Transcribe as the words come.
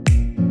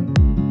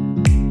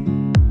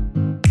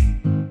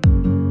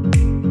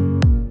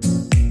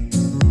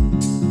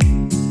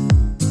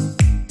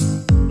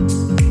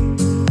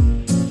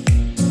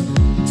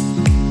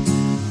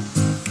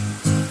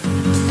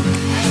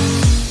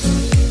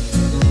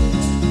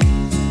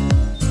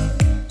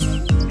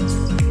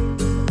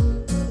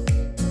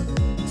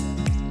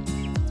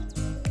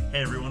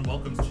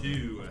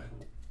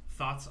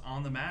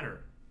On the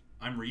Matter.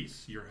 I'm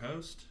Reese, your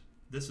host.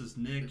 This is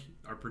Nick,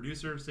 our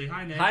producer. Say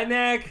hi, Nick. Hi,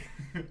 Nick.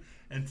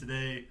 And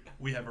today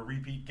we have a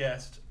repeat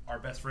guest, our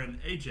best friend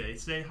AJ.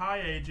 Say hi,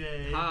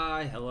 AJ.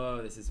 Hi,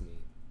 hello, this is me.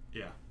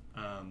 Yeah.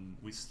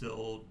 We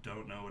still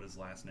don't know what his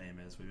last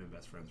name is. We've been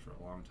best friends for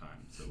a long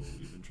time, so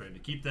we've been trying to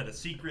keep that a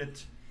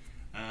secret.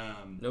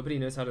 Nobody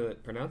knows how to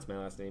pronounce my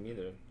last name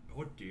either.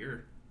 Oh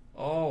dear.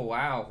 Oh,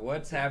 wow.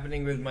 What's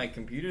happening with my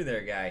computer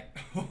there, guy?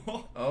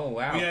 Oh,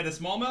 wow. We had a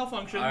small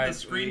malfunction. All right, the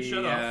screen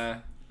shut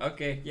off.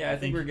 Okay, yeah, I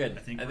think we're good. I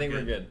think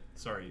we're good.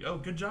 Sorry. Oh,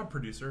 good job,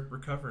 producer,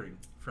 recovering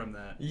from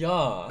that.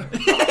 Yeah.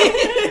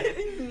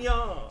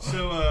 Yeah.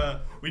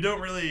 So, we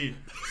don't really,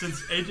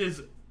 since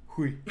AJ's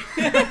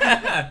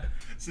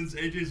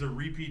a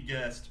repeat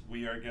guest,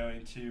 we are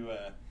going to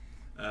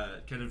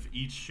kind of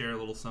each share a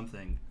little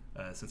something,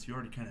 since you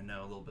already kind of know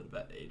a little bit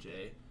about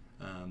AJ.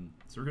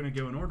 So we're going to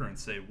go in order and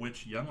say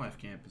which Young Life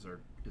camp is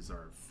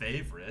our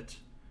favorite.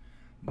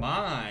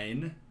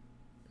 Mine,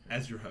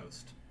 as your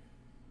host,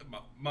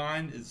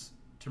 mine is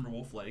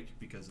Timberwolf Lake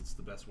because it's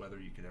the best weather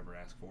you could ever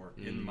ask for,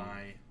 in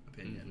my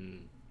opinion.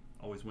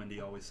 Mm-hmm. Always windy,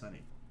 always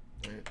sunny.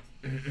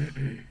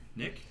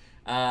 Nick?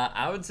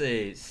 I would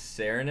say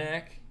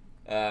Saranac,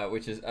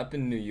 which is up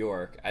in New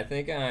York. I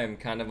think I'm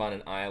kind of on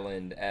an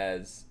island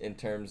in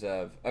terms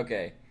of,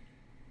 okay.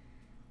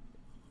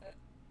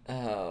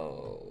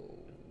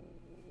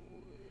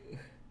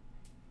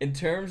 In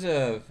terms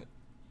of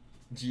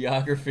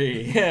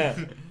geography,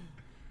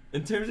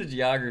 in terms of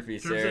geography,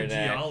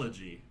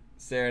 geology,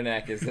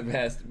 Saranac is the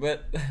best.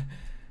 But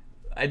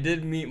I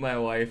did meet my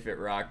wife at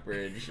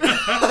Rockbridge,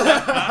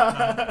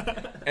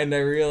 and I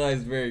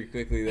realized very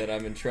quickly that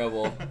I'm in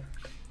trouble.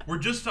 We're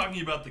just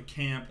talking about the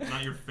camp,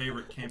 not your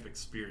favorite camp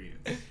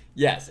experience.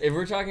 Yes, if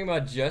we're talking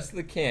about just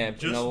the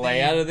camp and the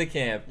layout of the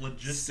camp,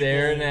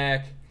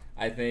 Saranac,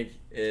 I think,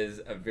 is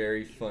a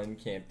very fun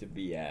camp to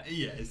be at.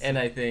 Yes. And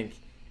I think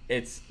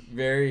it's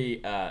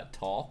very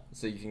tall,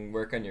 so you can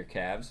work on your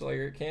calves while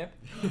you're at camp.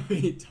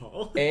 Very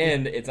tall.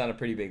 And it's on a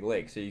pretty big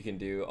lake, so you can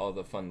do all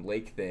the fun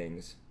lake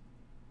things.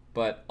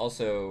 But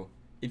also,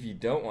 if you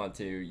don't want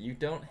to, you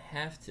don't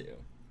have to.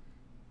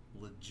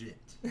 Legit.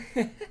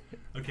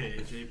 Okay,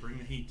 AJ, bring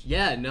the heat.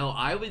 Yeah, no,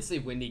 I would say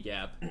Windy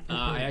Gap.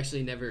 I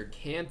actually never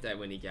camped at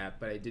Windy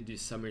Gap, but I did do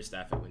summer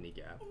staff at Windy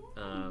Gap.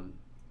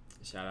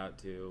 Shout out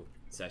to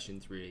Session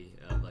 3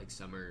 of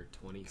summer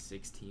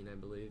 2016, I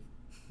believe.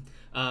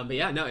 But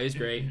yeah, no, it was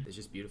great. It's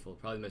just beautiful.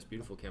 Probably the most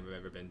beautiful camp I've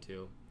ever been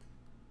to.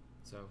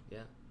 So,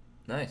 yeah.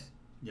 Nice.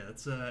 Yeah,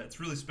 it's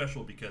really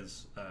special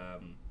because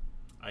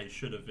I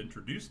should have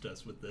introduced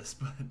us with this,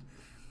 but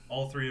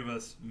all three of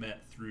us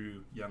met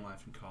through Young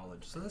Life in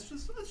college. So that's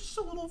just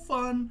a little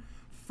fun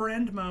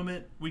friend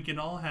moment we can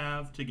all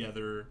have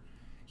together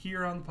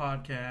here on the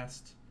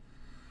podcast.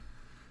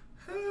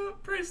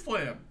 Praise the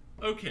Lamb.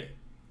 Okay.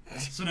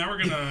 So now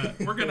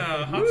we're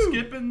gonna hop,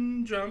 skip,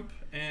 and jump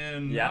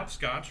and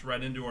hopscotch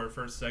right into our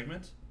first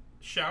segment.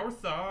 Shower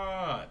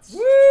thoughts.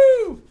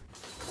 Woo!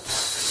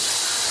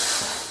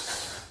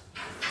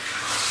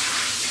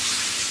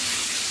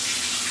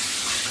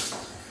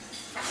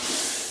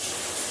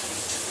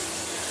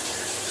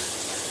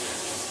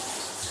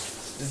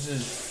 This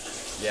is,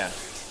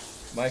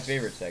 my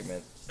favorite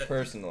segment,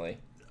 personally.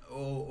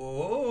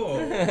 You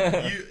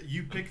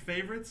pick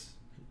favorites?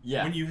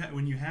 Yeah.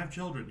 When you have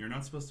children, you're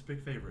not supposed to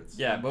pick favorites.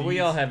 Yeah, but we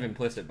all have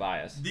implicit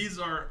bias. These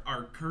are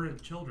our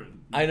current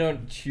children. I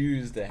don't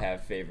choose to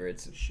have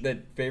favorites.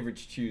 That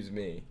favorites choose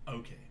me.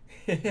 Okay.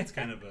 It's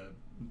kind of a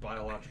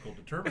biological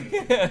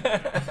determinism.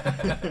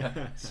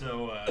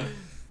 So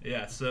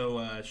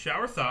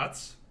shower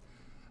thoughts.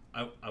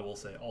 I will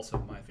say also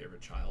my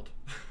favorite child.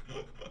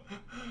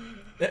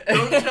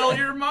 Don't tell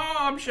your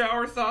mom,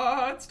 shower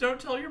thoughts. Don't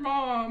tell your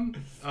mom.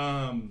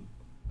 Are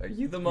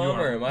you the mom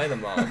or am I the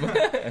mom?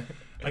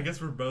 I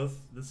guess we're both.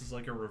 This is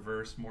like a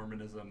reverse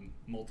Mormonism.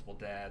 Multiple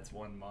dads,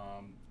 one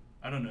mom.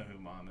 I don't know who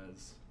mom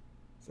is.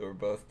 So we're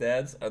both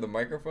dads? Are the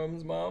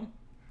microphones mom?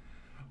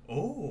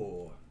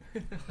 Oh. I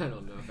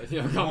don't know if I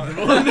feel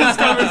comfortable in this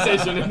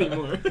conversation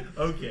anymore.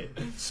 Okay.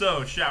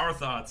 So, shower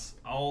thoughts.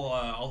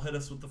 I'll hit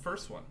us with the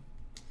first one.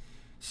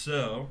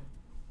 So,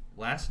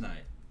 last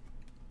night,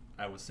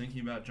 I was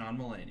thinking about John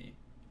Mulaney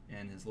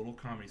and his little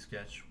comedy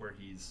sketch where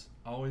he's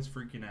always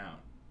freaking out.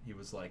 He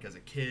was like, as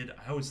a kid,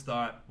 I always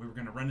thought we were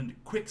going to run into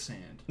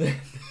quicksand.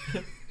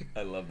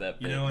 I love that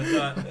bit. You know, I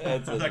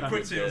thought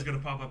quicksand was going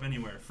to pop up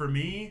anywhere. For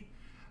me,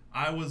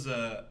 I was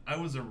a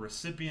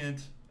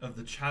recipient of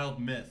the child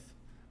myth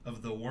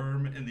of the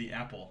worm in the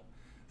apple.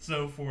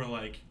 So for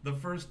the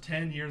first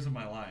 10 years of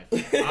my life,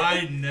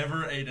 I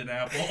never ate an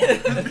apple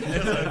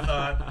because I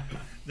thought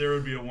there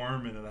would be a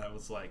worm in it. I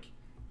was like,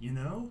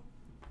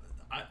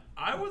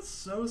 I was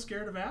so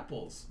scared of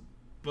apples,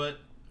 but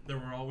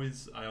I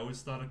always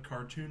thought a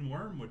cartoon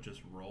worm would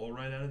just roll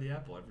right out of the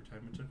apple every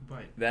time I took a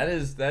bite. That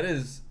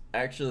is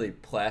actually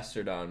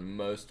plastered on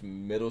most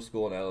middle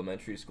school and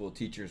elementary school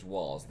teachers'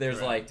 walls. There's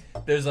right.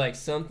 there's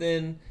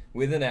something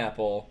with an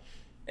apple,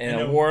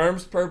 And a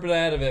worm's perping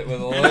out of it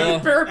with a little...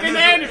 Perping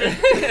out of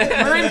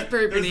it. Worm's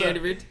perping out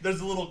of it.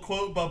 There's a little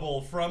quote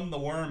bubble from the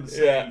worm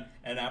saying,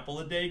 an apple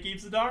a day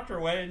keeps the doctor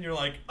away, and you're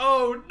like,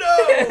 oh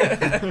no!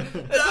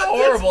 That's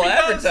horrible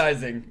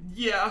advertising.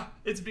 Yeah,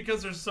 it's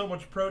because there's so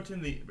much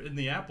protein in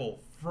the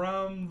apple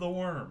from the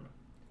worm.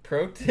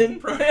 Protein?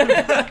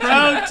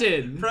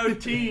 Protein.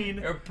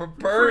 Protein.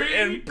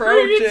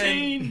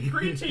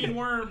 Creatine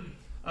worm.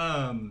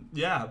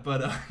 Yeah,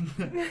 but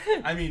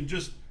I mean,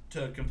 just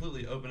to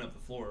completely open up the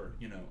floor,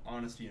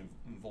 honesty and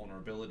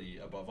vulnerability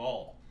above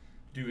all.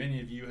 Do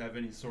any of you have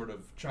any sort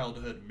of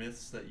childhood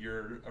myths that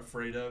you're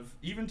afraid of,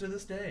 even to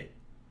this day?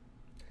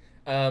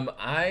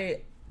 I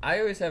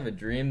always have a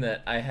dream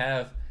that I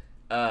have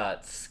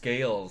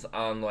scales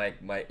on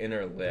like my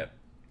inner lip.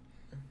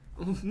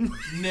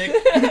 Nick,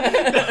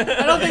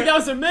 I don't think that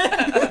was a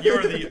myth. You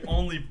are the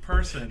only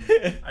person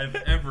I've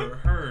ever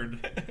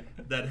heard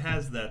that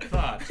has that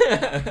thought.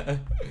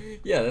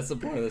 Yeah, that's the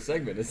point of the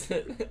segment,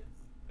 isn't it?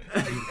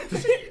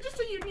 just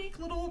a unique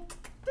little.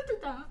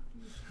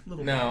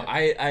 No,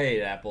 I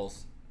ate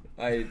apples.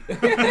 No,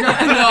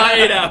 I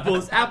ate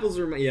apples. Apples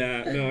are my...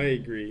 Yeah, no, I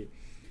agree.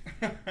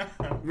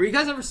 Were you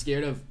guys ever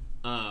scared of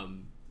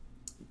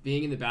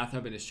being in the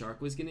bathtub and a shark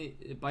was gonna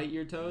bite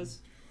your toes?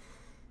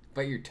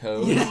 Bite your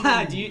toes?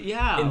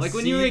 Yeah, like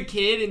when you were a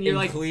kid and you're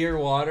like... clear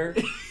water?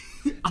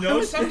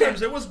 No,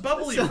 sometimes it was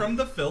bubbly from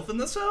the filth and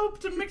the soap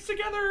to mix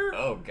together.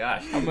 Oh,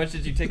 gosh. How much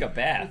did you take a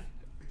bath?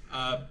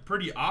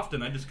 Pretty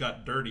often. I just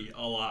got dirty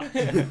a lot.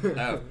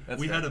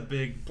 We had a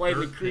big Played in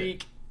the dirt creek.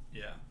 Pit.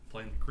 Yeah,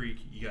 playing the creek.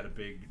 You got a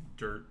big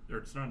dirt, or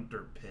it's not a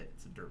dirt pit.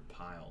 It's a dirt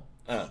pile.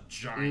 It's a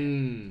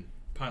giant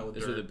pile of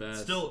dirt. Those are the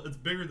best. Still, it's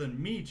bigger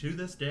than me to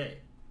this day.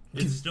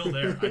 It's still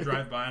there. I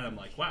drive by and I'm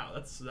like, wow,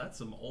 that's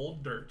some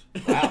old dirt.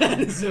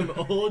 Wow, some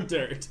old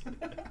dirt.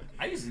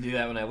 I used to do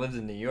that when I lived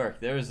in New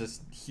York. There was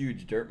this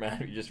huge dirt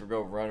mound we just would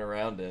go run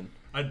around in.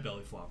 I'd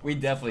belly flop. We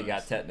definitely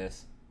got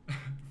tetanus.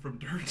 From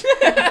dirt?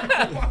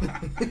 I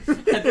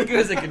think it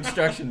was a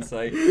construction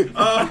site.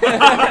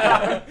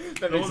 That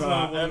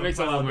makes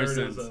a lot more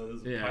sense.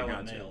 Yeah, pile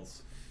of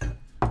nails.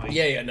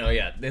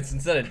 Yeah. It's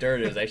instead of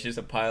dirt, it was actually just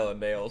a pile of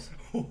nails.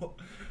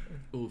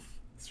 Oof.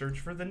 Search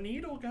for the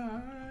needle,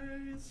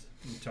 guys.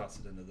 You toss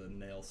it into the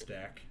nail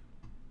stack.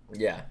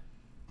 Yeah.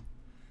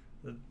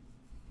 The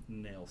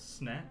nail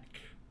snack.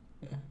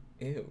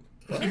 Ew.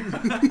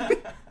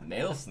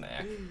 Nail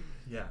snack.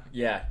 Yeah.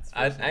 Yeah.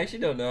 I actually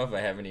don't know if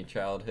I have any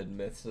childhood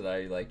myths that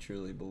I like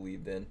truly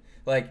believed in.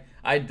 Like,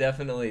 I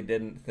definitely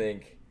didn't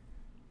think...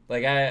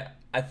 Like,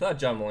 I thought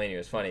John Mulaney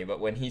was funny,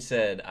 but when he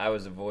said I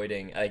was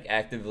avoiding, like,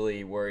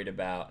 actively worried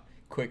about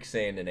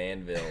quicksand and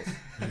anvils,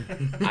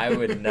 I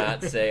would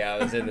not say I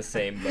was in the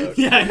same boat.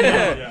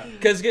 Yeah,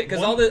 Because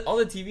all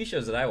the TV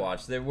shows that I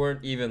watched, they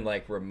weren't even,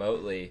 like,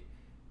 remotely,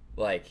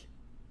 like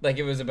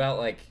it was about,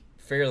 like,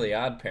 Fairly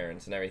Odd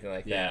Parents and everything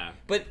like that. Yeah.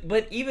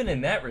 But even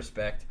in that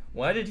respect,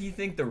 why did he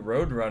think the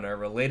Roadrunner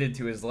related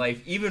to his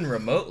life even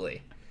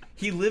remotely?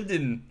 He lived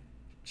in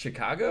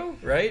Chicago,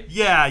 right?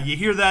 Yeah, you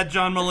hear that,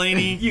 John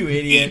Mulaney? You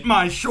idiot. Eat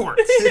my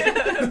shorts.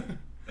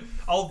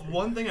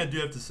 One thing I do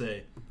have to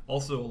say,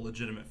 also a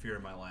legitimate fear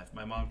in my life.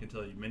 My mom can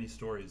tell you many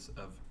stories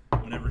of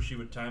whenever she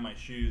would tie my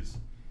shoes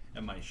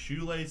and my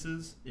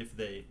shoelaces, if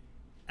they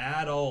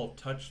at all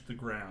touched the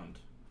ground,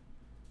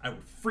 I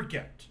would freak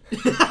out.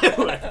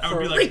 I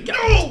would be like,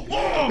 no,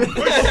 long!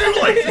 My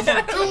shoelaces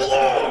are too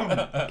long!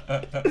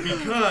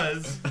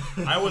 Because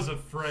I was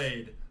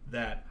afraid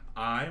that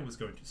I was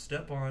going to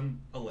step on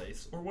a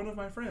lace, or one of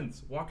my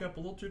friends walk up a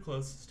little too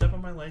close, step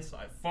on my lace,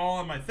 I fall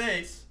on my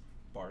face,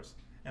 bars,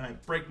 and I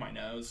break my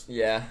nose.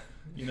 Yeah.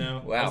 You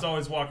know? Wow. I was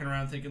always walking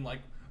around thinking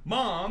like,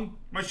 Mom,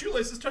 my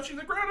shoelace is touching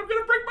the ground, I'm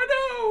going to break my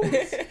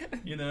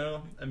nose! You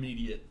know?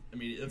 Immediate.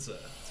 It's a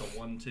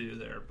 1-2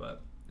 there,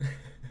 but...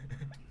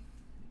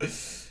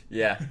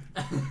 Yeah.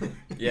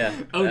 Yeah.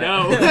 Oh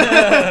no.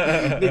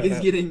 Nick is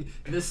getting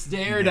the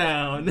stare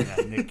down. Yeah,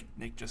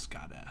 Nick just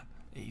got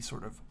a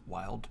sort of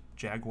wild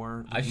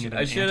jaguar. I should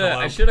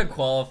have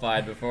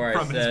qualified before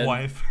from I said his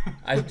wife.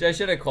 I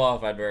should have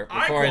qualified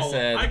before I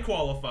said I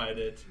qualified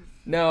it.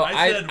 No,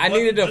 I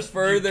needed to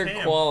further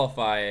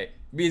qualify it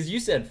because you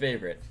said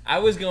favorite. I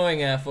was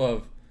going off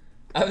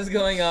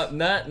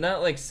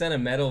not like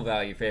sentimental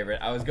value favorite.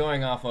 I was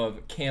going off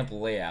of camp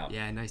layout.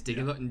 Yeah, nice. Dig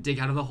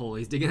out of the hole.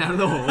 He's digging out of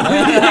the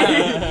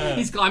hole.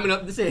 He's climbing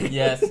up the sand.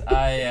 Yes,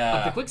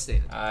 up the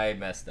quicksand. I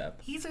messed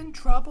up. He's in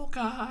trouble,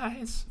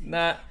 guys.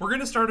 We're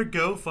gonna start a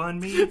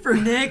GoFundMe for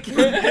Nick.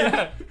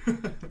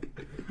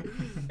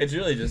 It's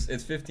really just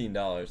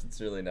 $15.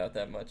 It's really not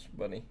that much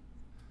money.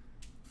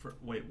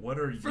 Wait, what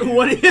are you? For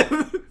what?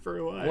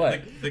 For what?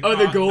 What?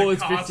 The goal is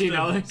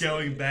 $15.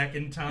 Going back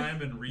in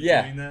time and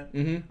redoing that.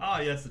 Mm-hmm.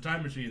 Oh yes, the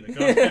time machine that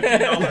costs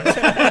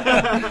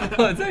 $15.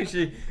 Well, it's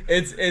actually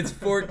it's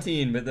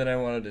 $14, but then I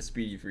wanted a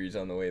speedy freeze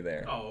on the way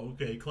there. Oh,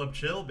 okay, Club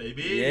Chill,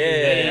 baby.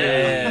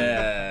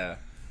 Yeah.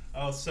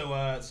 Oh, so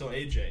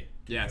AJ, do you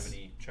yes. have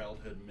any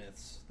childhood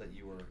myths that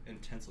you were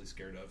intensely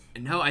scared of?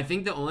 No, I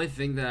think the only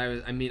thing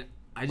that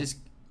I just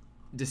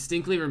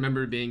distinctly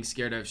remember being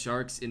scared of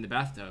sharks in the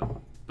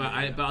bathtub.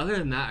 But other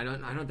than that, I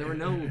don't. There were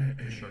no.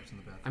 Sharks in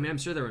the bathroom. I mean, I'm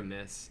sure there were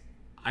myths.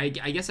 I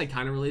guess I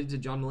kind of related to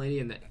John Mulaney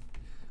in that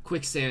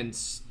quicksand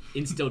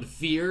instilled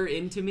fear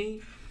into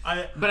me.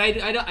 But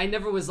I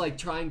never was like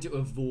trying to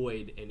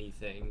avoid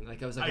anything.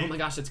 Like I was like, oh my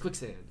gosh, that's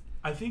quicksand.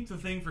 I think the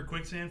thing for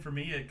quicksand for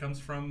me, it comes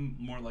from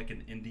more like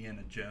an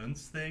Indiana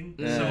Jones thing.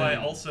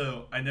 Mm.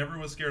 So I never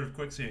was scared of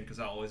quicksand because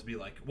I'll always be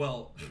like,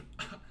 well,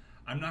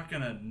 I'm not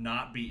gonna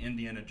not be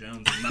Indiana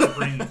Jones and not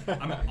bring.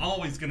 I'm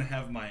always gonna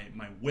have my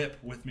whip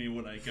with me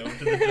when I go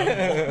to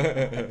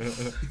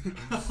the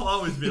jungle. I'll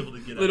always be able to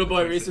get. Little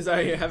boy Reese is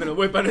out here having a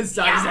whip on his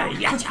side.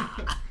 He's like,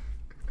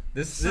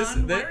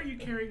 Son, why are you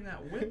carrying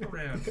that whip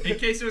around? In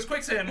case there's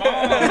quicksand, Mom.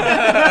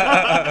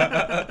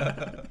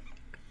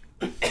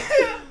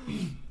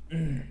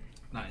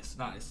 Nice.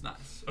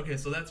 Okay,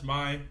 so that's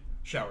my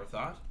shower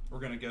thought. We're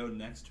gonna go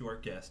next to our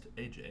guest,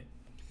 AJ.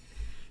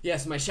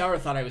 Yes, my shower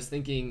thought I was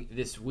thinking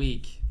this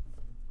week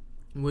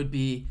would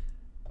be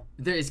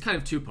there is kind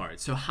of two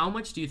parts. So how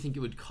much do you think it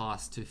would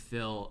cost to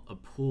fill a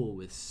pool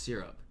with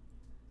syrup?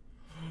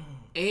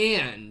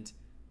 And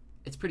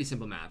it's pretty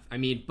simple math. I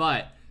mean,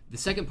 but the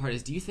second part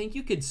is, do you think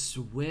you could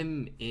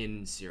swim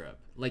in syrup?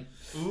 Like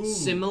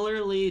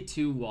similarly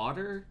to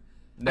water?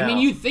 No. I mean,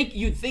 you'd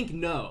think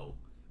no.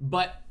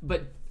 But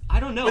I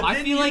don't know.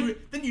 I feel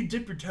like then you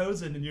dip your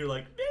toes in and you're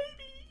like, maybe.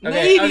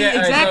 Okay, Maybe,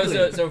 exactly.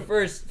 Right, so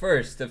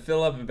first to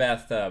fill up a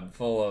bathtub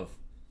full of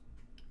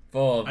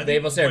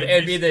maple syrup, Wait,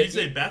 it'd be you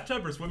say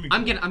bathtub or swimming pool?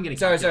 I'm gonna.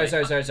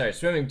 Sorry.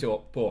 Swimming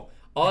pool.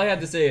 All I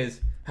had to say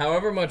is,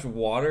 however much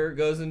water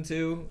goes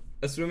into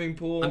a swimming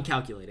pool, I'm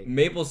calculating.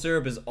 maple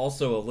syrup is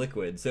also a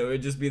liquid, so it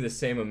would just be the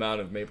same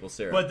amount of maple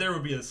syrup. But there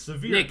would be a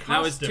severe. Nick, that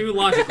was cost too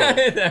difference.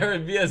 logical. There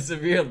would be a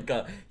severe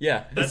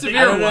yeah. That's severe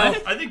I don't what? know.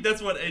 I think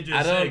that's what AJ is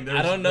I saying.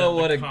 don't know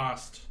what the a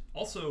cost.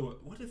 Also,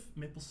 what if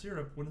maple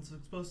syrup, when it's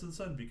exposed to the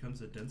sun,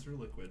 becomes a denser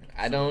liquid?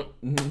 I don't.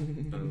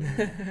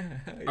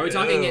 Are we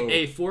talking Ew.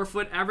 a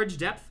 4-foot average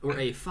depth or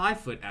a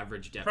 5-foot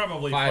average depth?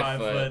 Probably 5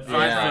 foot. foot.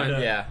 Five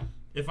foot. Yeah.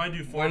 If I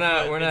do 4 We're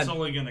not- foot, we're it's not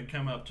only going to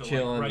come up to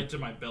chilling. like right to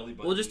my belly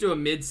button. We'll just do a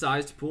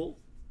mid-sized pool.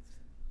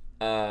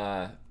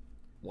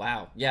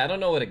 Wow. Yeah, I don't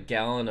know what a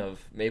gallon of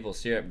maple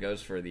syrup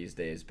goes for these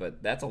days,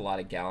 but that's a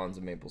lot of gallons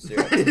of maple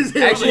syrup. Is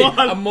it Actually, a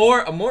lot?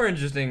 a more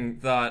interesting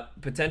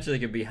thought potentially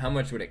could be how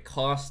much would it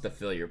cost to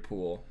fill your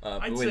pool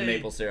I'd with say-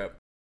 maple syrup.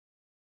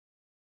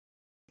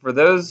 For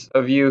those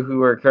of you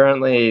who are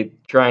currently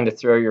trying to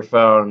throw your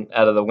phone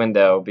out of the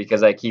window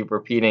because I keep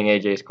repeating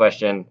AJ's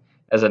question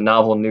as a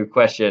novel new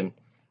question,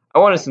 I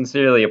want to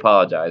sincerely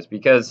apologize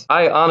because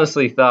I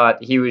honestly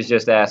thought he was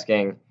just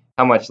asking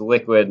how much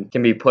liquid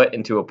can be put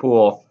into a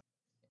pool,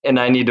 and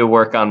I need to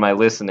work on my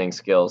listening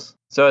skills.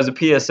 So as a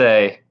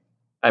PSA,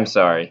 I'm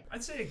sorry.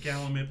 I'd say a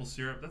gallon maple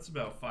syrup. That's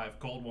about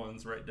 5 cold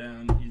ones right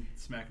down. You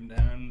smack them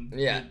down.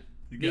 Yeah.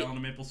 The gallon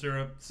of maple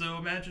syrup. So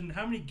imagine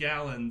how many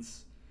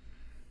gallons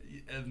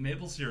of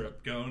maple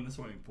syrup go in the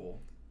swimming pool,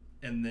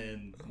 and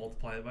then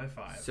multiply it by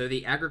 5. So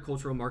the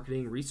Agricultural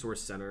Marketing Resource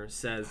Center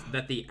says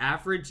that the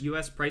average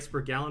U.S. price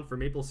per gallon for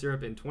maple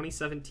syrup in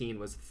 2017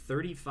 was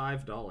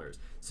 $35.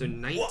 So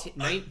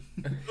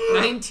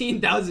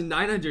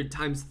 19,900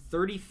 times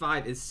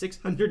 35 is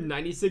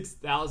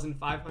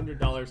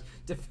 $696,500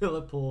 to fill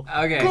a pool.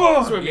 Okay.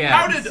 Swimming. Yeah.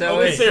 How did- so,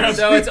 okay.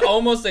 so it's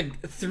almost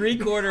like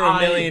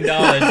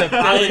 $750,000 to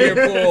fill your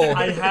pool.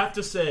 I have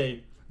to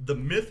say, the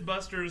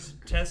Mythbusters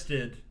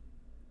tested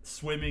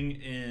swimming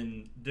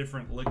in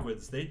different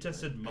liquids. They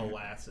tested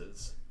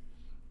molasses.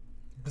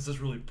 This is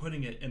really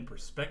putting it in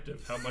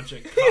perspective how much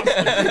it costs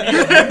to be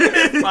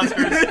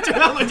Mythbusters.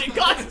 How much it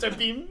costs to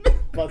be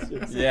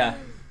Mythbusters. Yeah.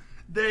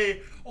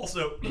 They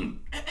also,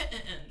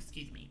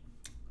 excuse me.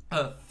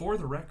 For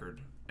the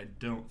record, I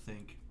don't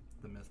think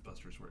the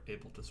Mythbusters were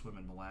able to swim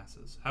in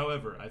molasses.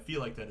 However, I feel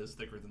like that is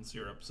thicker than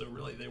syrup, so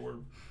really they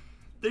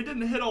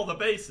didn't hit all the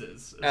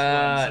bases. Is what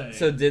I'm saying.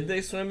 So did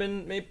they swim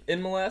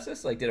in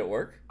molasses? Like, did it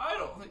work? I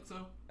don't think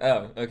so.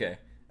 Oh, okay.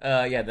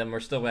 Yeah, then we're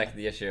still back to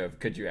the issue of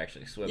could you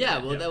actually swim? Yeah,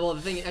 in it? well,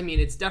 the thing, I mean,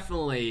 it's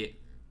definitely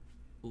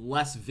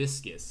less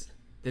viscous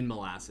than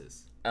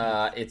molasses.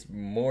 It's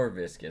more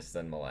viscous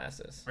than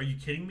molasses. Are you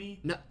kidding me?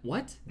 No,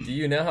 what? Do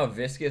you know how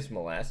viscous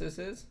molasses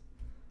is?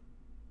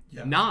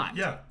 Yeah. Not.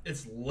 Yeah,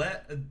 it's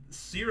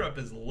syrup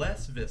is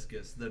less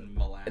viscous than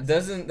molasses.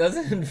 Doesn't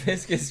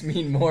viscous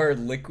mean more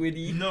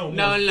liquidy? No,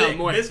 No,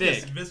 more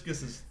viscous, thick.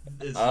 Viscous is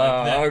like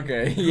Oh, that.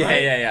 okay.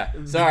 Right? Yeah.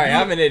 Sorry,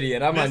 I'm an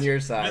idiot. I'm on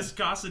your side.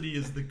 Viscosity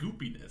is the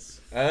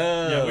goopiness.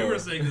 Oh. Yeah, we were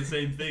saying the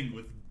same thing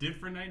with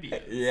different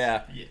ideas.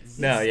 Yeah. Yes.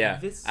 No, yeah.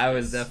 Viscous. I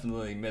was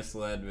definitely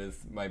misled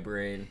with my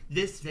brain.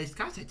 This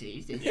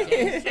viscosity.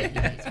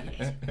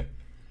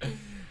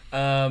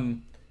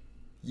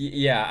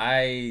 Yeah,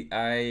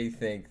 I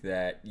think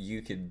that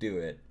you could do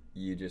it.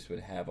 You just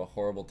would have a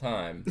horrible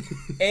time,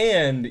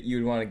 and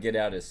you'd want to get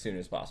out as soon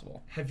as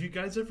possible. Have you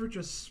guys ever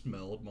just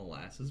smelled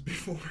molasses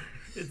before?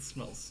 It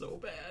smells so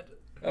bad.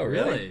 Oh,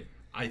 really?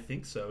 I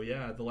think so.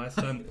 Yeah, the last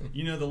time,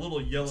 the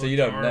little yellow So you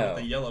don't jar know.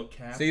 with the yellow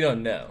cap. So you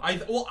don't know. I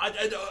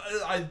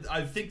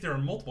think there are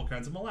multiple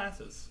kinds of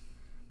molasses.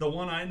 The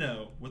one I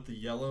know with the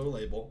yellow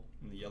label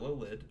and the yellow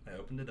lid, I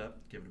opened it up,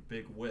 gave it a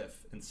big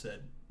whiff, and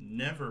said,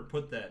 never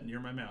put that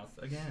near my mouth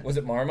again. Was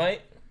it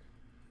Marmite?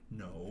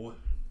 No.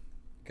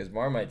 Because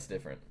Marmite's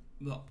different.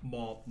 No,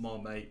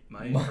 Marmite,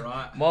 mate, Ma-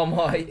 right?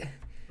 Marmite.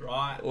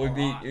 Right. It would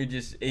be alright. you're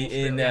just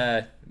eating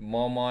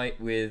Marmite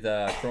with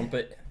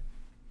crumpet.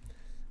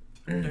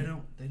 They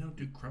don't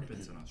do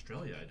crumpets in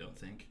Australia, I don't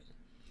think.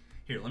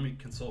 Here, let me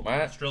consult My-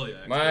 my Australia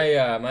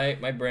expert.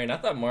 My brain. I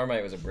thought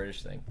Marmite was a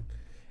British thing.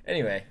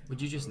 Anyway,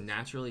 Would you just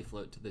naturally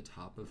float to the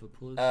top of a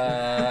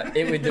Palooza?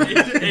 it would.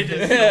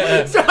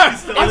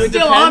 I'm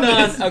still on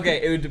this.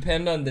 Okay, it would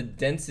depend on the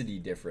density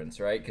difference,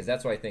 right? Because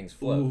that's why things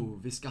float. Ooh,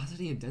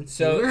 viscosity and density.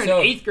 So, We're in so,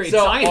 8th grade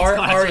so science are,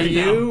 class are right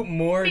you now.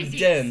 more Physics.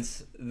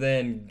 dense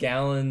than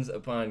gallons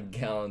upon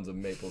gallons of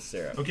maple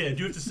syrup? Okay, I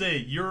do have to say,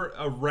 you're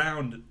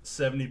around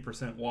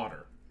 70%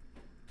 water,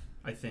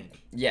 I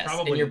think. Yes,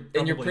 Probably,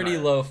 and you're pretty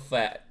higher. low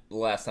fat.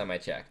 Last time I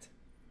checked.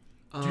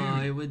 Dude.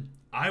 It would.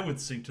 I would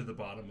sink to the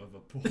bottom of a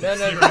pool. No, of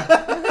no. syrup.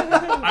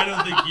 I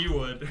don't think you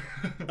would.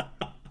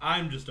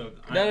 I'm just a...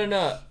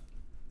 No.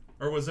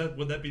 Or would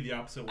that be the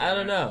opposite way? I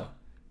don't know.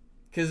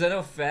 Because I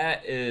know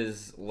fat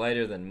is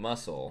lighter than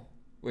muscle,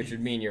 which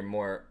would mean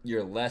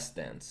you're less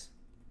dense.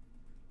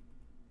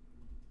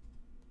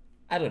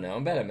 I don't know.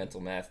 I'm bad at mental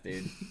math,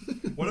 dude.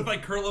 What if I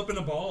curl up in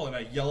a ball and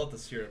I yell at the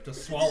syrup to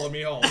swallow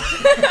me whole?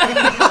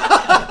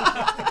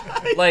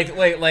 like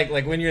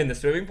when you're in the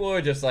swimming pool,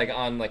 or just like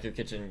on like your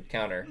kitchen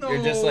counter. No.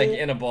 You're just like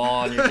in a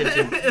ball on your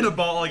kitchen. In a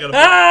ball, I got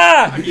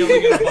Ah! I'm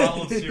yelling at a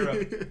bottle of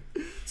syrup.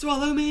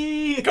 Swallow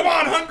me! Come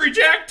on, Hungry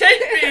Jack, take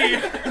me!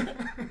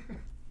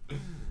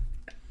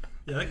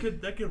 Yeah,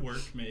 that could work,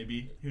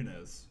 maybe. Who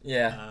knows?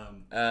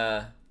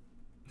 Yeah.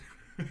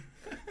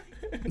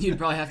 You'd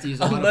probably have to use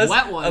a lot of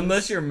wet ones.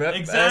 Unless you're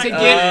Exactly. to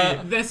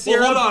get the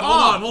syrup hold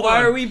off. on.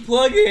 Why are we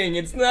plugging?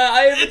 It's not.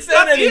 I haven't It's said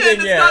not anything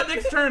It's yet. not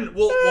Nick's turn.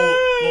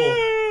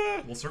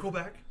 We'll circle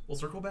back. We'll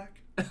circle back.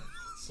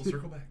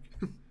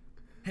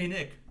 Hey,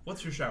 Nick,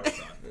 what's your shower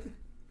thought?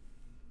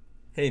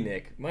 Hey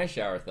Nick, my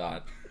shower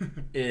thought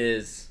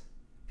is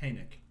Hey,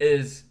 Nick.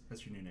 is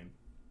That's your new name.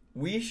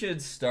 we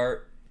should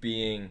start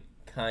being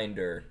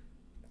kinder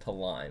to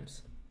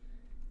limes.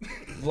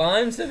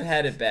 Limes have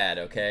had it bad,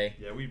 okay?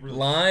 Yeah, we really...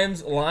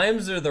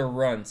 Limes are the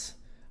runts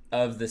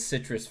of the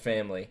citrus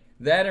family.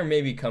 That or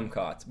maybe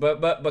kumquats. But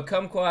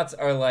kumquats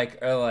are like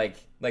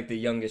the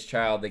youngest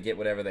child. They get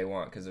whatever they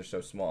want because they're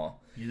so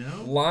small. You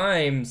know?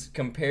 Limes,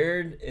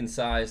 compared in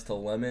size to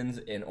lemons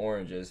and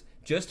oranges,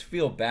 just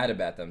feel bad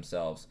about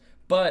themselves.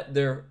 But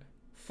they're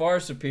far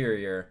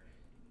superior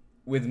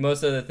with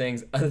most other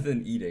things other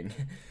than eating.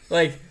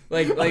 like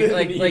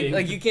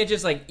you can't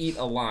just like eat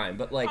a lime,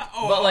 but putting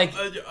Hold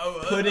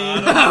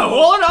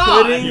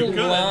on! You putting could.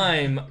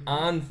 lime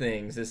on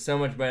things is so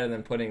much better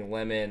than putting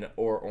lemon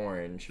or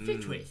orange.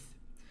 Fig twist.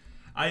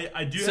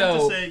 I do have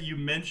So- to say, you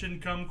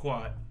mentioned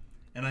kumquat,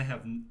 and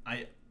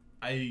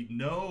I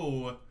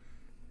know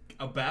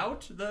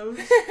about those,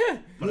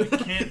 but I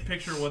can't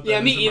picture what that Yeah,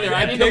 is me in either. my I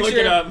head. need to look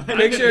it up. I'm gonna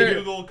Picture-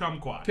 Google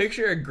kumquat.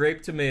 Picture a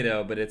grape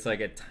tomato, but it's like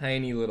a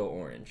tiny little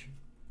orange.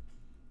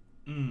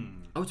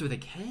 Oh, it's with a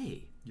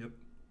K. Yep.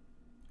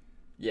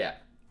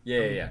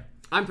 Yeah.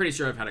 I'm pretty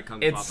sure I've had a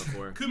kumquat It's-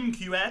 before.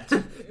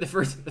 Kumquat. The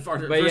first.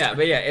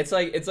 But yeah, it's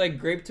like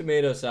grape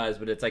tomato size,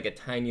 but it's like a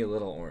tiny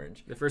little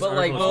orange. The first but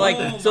like, article but is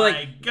like, Oh so my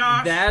like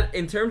gosh. that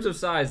in terms of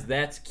size,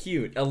 that's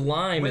cute. A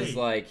lime is Wait.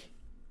 like,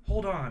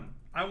 Hold on.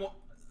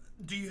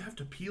 Do you have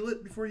to peel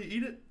it before you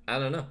eat it? I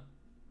don't know,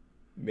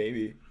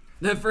 maybe.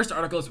 The first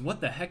article is what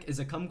the heck is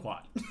a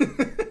kumquat?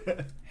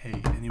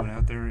 Hey, anyone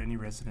out there, any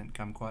resident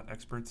kumquat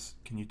experts,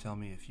 can you tell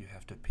me if you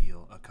have to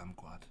peel a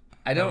kumquat?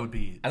 I That don't. would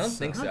be I don't so-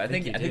 think so. I I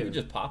think think you you do.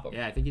 just pop them.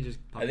 Yeah, I think you just.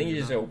 Pop I think it you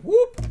in just your go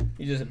whoop.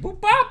 You just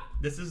boop pop.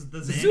 This is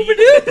the Super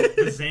zany,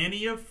 dude. the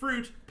zany of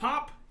fruit.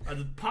 Pop a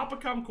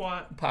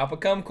kumquat. Pop a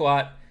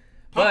kumquat.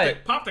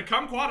 But Pop the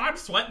kumquat. I'm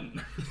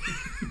sweating.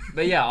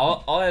 but yeah,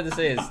 all I have to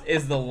say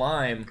is the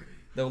lime.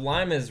 The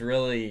lime has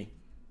really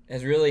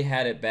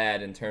had it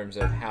bad in terms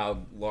of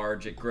how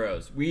large it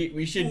grows.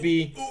 We should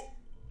be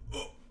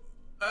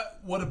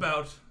What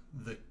about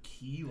the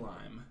key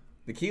lime?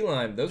 the key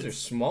lime. Those are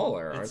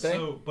smaller, aren't It's they?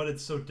 but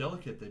it's so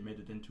delicate they made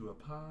it into a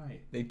pie.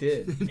 They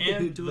did. And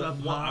Into a I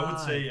would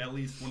pie. say at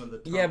least one of the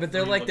top Yeah, but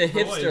they're 3 like the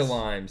LaCroix. hipster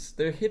limes.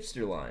 They're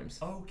hipster limes.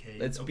 Okay.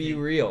 Let's okay. be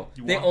real.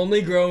 You They walk-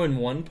 only grow in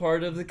one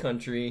part of the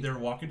country. They're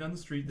walking down the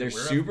street. They're They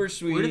wear super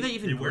sweet. Where do they They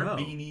even wear grow?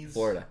 beanies.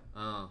 Florida.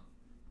 Oh.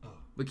 Oh.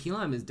 But key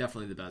lime is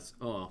definitely the best.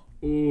 Oh.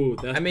 Ooh,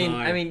 that's I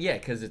mean, yeah,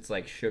 because it's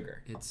like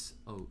sugar. It's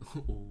oh.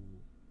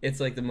 It's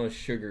like the most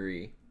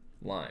sugary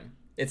lime.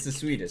 It's the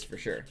sweetest for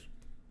sure.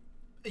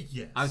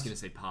 Yes. I was gonna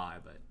say pie,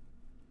 but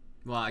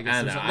well, I I guess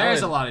don't there's, know. there's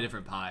I a would- lot of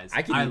different pies.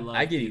 I love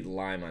could eat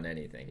lime on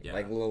anything. Yeah.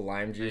 Like a little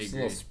lime juice, a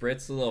little agree.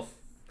 spritz, a little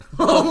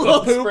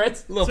little poop,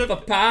 spritz. little So,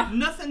 papa.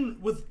 nothing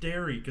with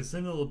dairy, because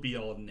then it'll be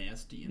all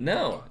nasty. And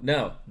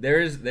No.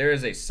 There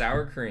is a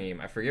sour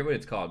cream. I forget what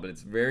it's called, but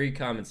it's very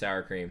common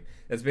sour cream.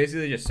 That's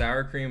basically just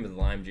sour cream with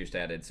lime juice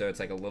added. So it's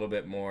like a little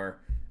bit more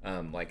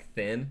like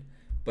thin,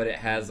 but it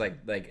has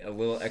like a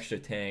little extra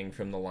tang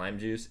from the lime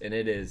juice, and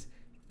it is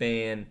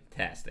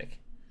fantastic.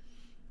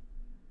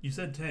 You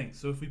said tang,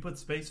 so if we put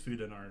space food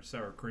in our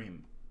sour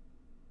cream.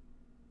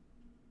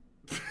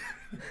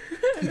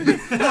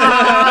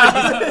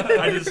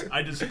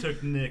 I just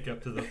took Nick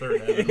up to the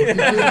third heaven.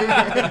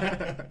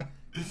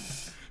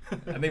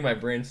 I think my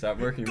brain stopped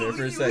working there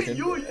for a second.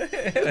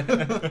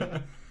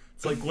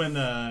 It's like when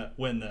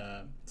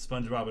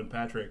SpongeBob and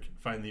Patrick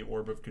find the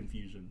orb of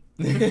confusion.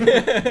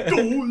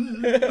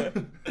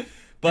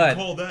 But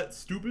call that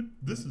stupid?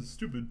 This is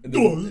stupid.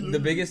 The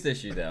biggest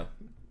issue, though,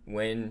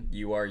 when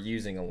you are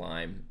using a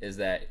lime, is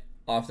that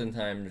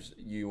oftentimes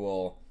you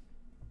will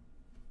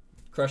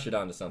crush it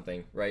onto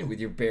something, right, with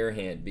your bare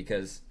hand,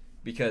 because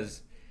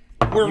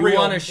we're you real.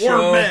 want to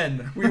show, We're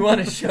men. we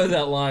want to show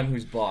that lime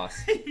who's boss.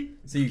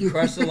 So you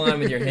crush the lime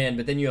with your hand,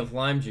 but then you have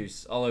lime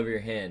juice all over your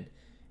hand.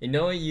 You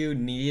know what you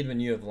need when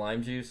you have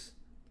lime juice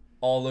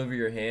all over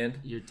your hand?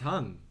 Your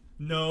tongue.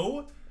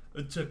 No,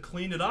 to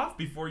clean it off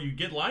before you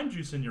get lime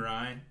juice in your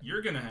eye,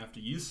 you're gonna have to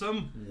use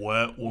some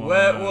wet ones.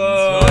 Wet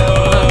ones.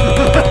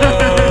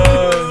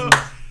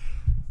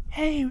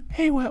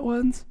 Hey, wet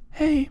ones.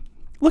 Hey,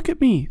 look at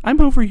me. I'm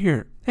over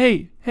here.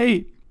 Hey.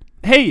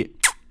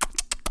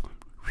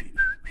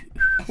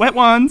 Wet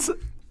ones.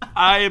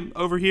 I'm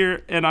over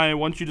here, and I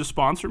want you to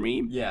sponsor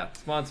me. Yeah,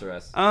 sponsor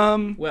us.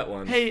 Wet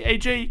ones. Hey,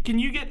 AJ, can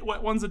you get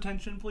Wet One's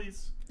attention,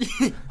 please?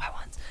 Wet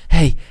ones.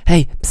 Hey,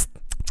 psst.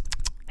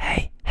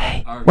 Hey.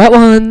 Our- Wet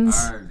ones.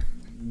 Our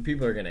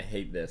people are gonna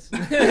hate this.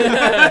 This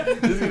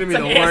is gonna be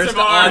the worst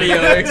audio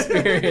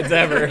experience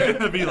ever. They're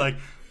gonna be like,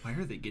 why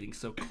are they getting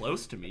so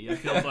close to me? I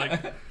feel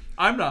like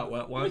I'm not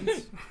Wet Ones.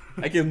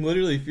 I can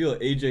literally feel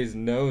AJ's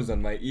nose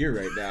on my ear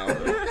right now.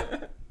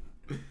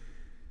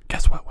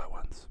 Guess what, Wet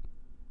Ones?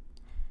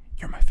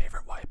 You're my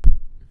favorite wipe.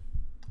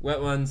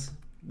 Wet ones,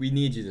 we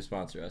need you to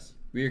sponsor us.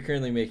 We are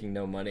currently making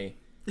no money,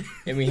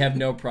 and we have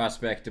no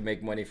prospect to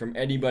make money from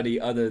anybody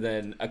other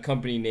than a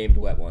company named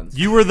Wet Ones.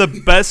 You were the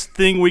best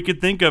thing we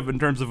could think of in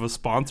terms of a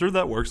sponsor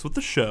that works with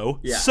the show.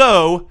 Yeah.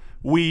 So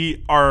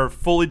we are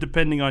fully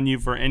depending on you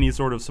for any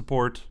sort of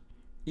support.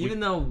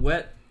 Even though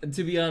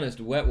to be honest,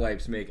 wet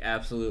wipes make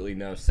absolutely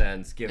no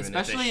sense given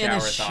Especially it's in a a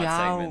shower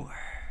thought segment. shower.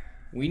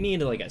 We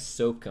need like a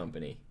soap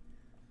company.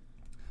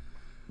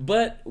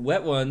 But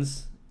Wet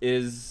Ones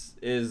is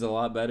a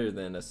lot better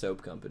than a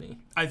soap company.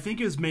 I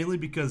think it was mainly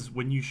because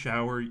when you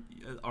shower,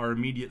 our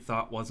immediate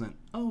thought wasn't,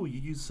 oh,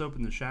 you use soap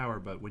in the shower,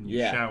 but when you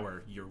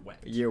shower, you're wet.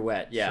 You're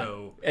wet, yeah.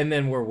 So- and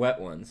then we're Wet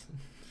Ones.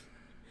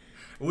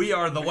 We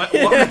are the wet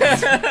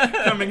ones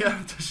coming out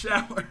of the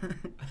shower.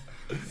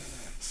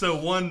 So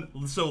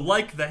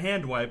like the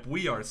hand wipe,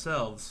 we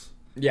ourselves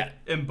Yeah.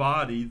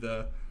 embody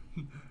the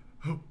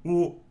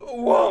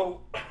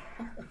whoa.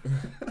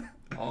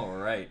 All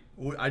right.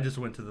 I just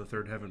went to the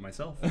third heaven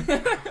myself.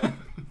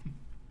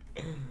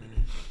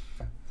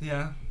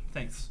 Yeah.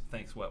 Thanks,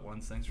 Wet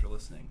Ones. Thanks for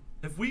listening.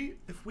 If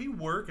we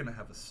were gonna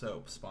have a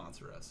soap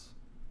sponsor us,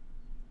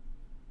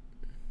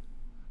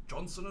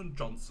 Johnson &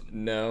 Johnson.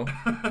 No.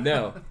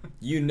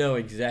 You know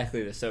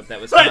exactly the soap that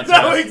was I sponsored.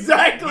 know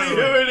exactly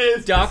who it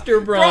is. Dr.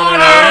 Bronner.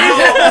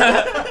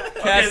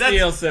 Okay,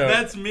 Castile soap.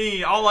 That's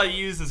me. All I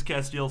use is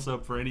Castile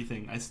soap for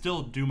anything. I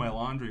still do my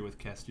laundry with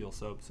Castile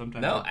soap.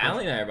 Sometimes. No,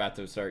 Allie and I are about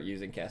to start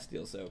using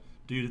Castile soap.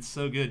 Dude, it's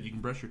so good. You can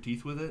brush your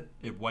teeth with it.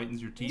 It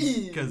whitens your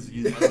teeth because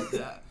you.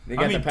 They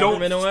got the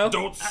peppermint oil?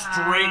 Don't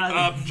straight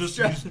up just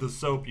use the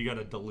soap. You got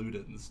to dilute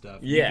it and stuff.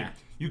 Yeah.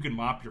 You can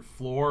mop your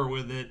floor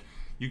with it.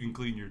 You can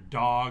clean your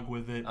dog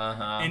with it.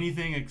 Uh-huh.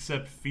 Anything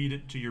except feed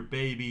it to your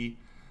baby.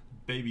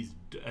 Babies,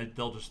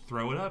 they'll just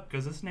throw it up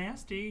because it's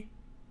nasty.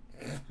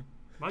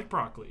 Like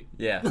broccoli.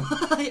 Yeah.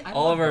 I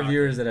All love of our broccoli.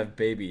 viewers that have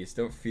babies,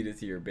 don't feed it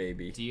to your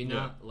baby. Do you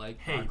not like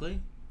Hey. broccoli?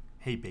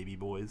 Hey, baby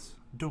boys,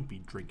 don't be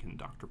drinking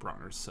Dr.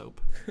 Bronner's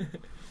soap.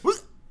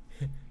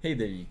 Hey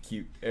there, you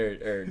cute.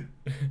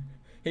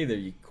 Hey there,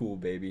 you cool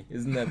baby.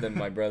 Isn't that the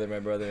my brother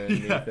and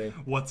me thing?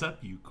 What's up,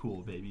 you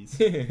cool babies?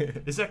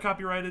 Is that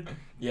copyrighted?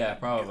 Yeah,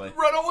 probably.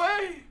 Run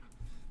away!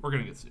 We're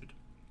gonna get sued.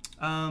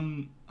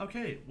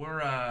 Okay,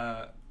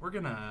 we're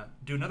gonna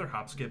do another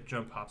hop, skip,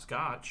 jump,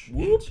 hopscotch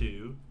Whoop.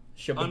 into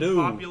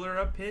Shabadoo. unpopular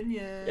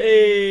opinion.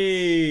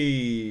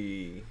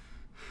 Hey.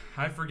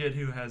 I forget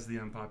who has the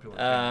unpopular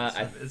I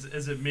opinion.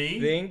 Is it me?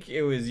 Think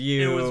it was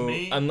you. It was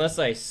me? Unless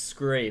I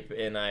scrape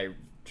and I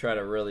try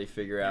to really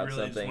figure You out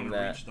really just something want to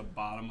that. reach the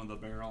bottom of the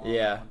barrel. on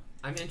Yeah. that one?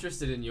 I'm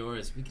interested in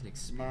yours. We can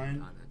expand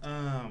Mine.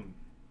 on it.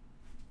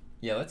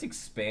 Yeah, let's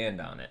expand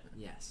on it.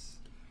 Yes.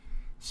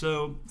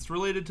 So it's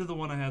related to the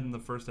one I had in the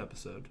first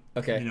episode.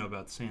 Okay. You know,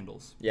 about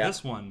sandals. Yeah.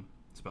 This one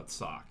is about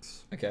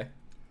socks. Okay.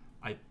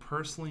 I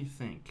personally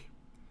think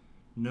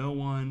no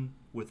one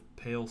with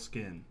pale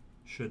skin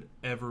should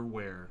ever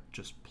wear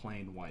just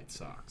plain white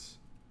socks.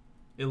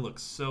 It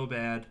looks so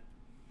bad.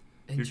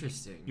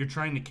 Interesting. You're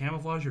trying to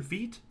camouflage your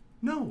feet?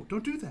 No,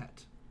 don't do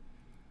that.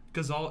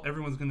 Because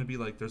everyone's going to be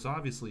like, there's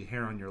obviously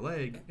hair on your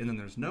leg, and then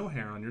there's no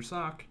hair on your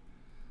sock.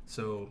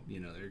 So,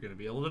 they're going to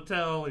be able to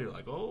tell. You're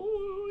like,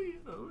 oh,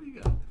 you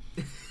got.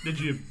 Did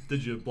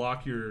you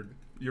block your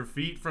your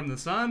feet from the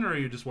sun, or are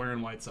you just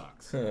wearing white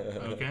socks?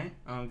 Okay.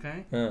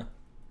 Huh.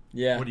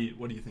 Yeah. What do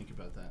you think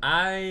about that?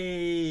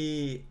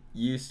 I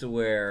used to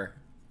wear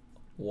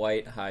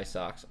white high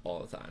socks all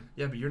the time.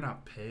 Yeah, but you're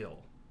not pale.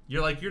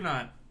 You're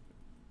not.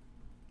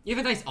 You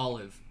have a nice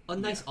olive Oh,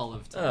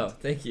 tone.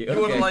 thank you.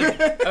 You wanna, Okay.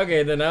 like-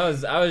 Okay, then I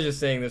was just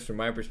saying this from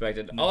my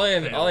perspective. All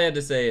I had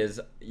to say is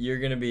you're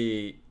gonna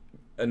be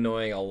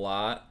annoying a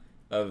lot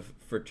of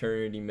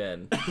fraternity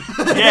men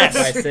Yes.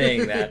 by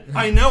saying that.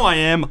 I know I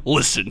am.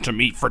 Listen to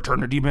me,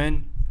 fraternity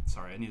men.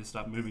 Sorry, I need to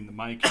stop moving the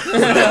mic.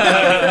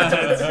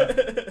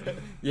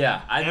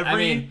 Yeah, I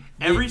mean,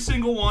 every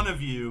single one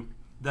of you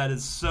that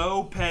is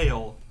so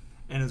pale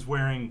and is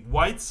wearing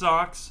white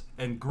socks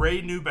and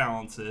gray New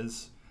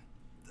Balances,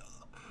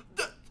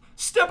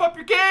 step up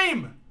your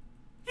game.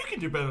 You can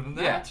do better than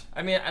that. yeah.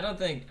 I mean, I don't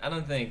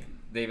think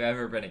they've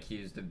ever been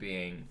accused of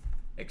being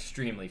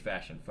extremely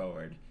fashion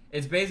forward.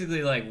 It's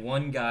basically like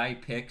one guy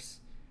picks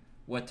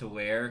what to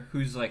wear,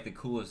 who's like the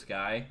coolest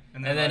guy,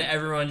 and then like,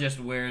 everyone just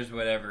wears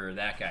whatever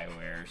that guy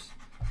wears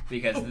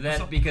because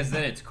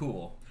then it's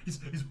cool. He's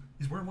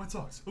wearing white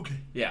socks. Okay.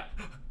 Yeah.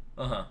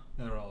 Uh-huh.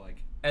 And they're all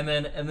like, And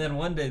then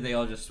one day they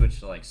all just switched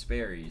to like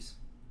Sperry's.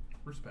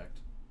 respect.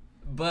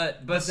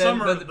 But The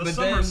then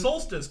summer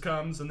solstice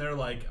comes and they're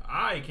like,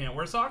 I can't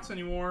wear socks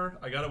anymore.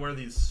 I gotta wear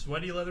these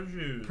sweaty leather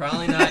shoes.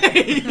 probably not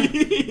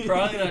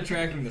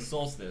tracking the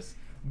solstice.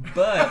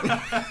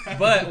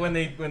 But when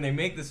they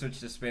make the switch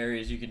to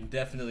Sperry's, you can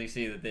definitely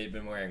see that they've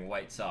been wearing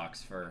white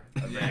socks for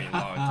a very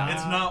long time.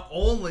 It's not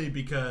only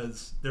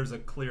because there's a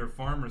clear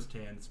farmer's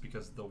tan, it's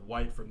because the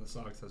white from the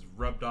socks has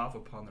rubbed off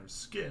upon their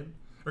skin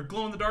or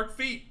glow in the dark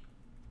feet.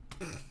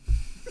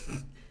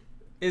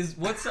 Is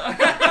what's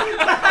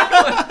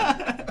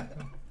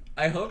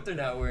I hope they're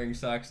not wearing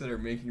socks that are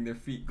making their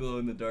feet glow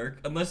in the dark,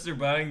 unless they're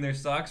buying their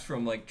socks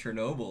from like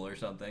Chernobyl or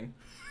something.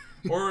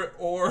 Or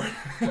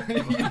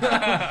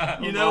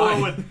you know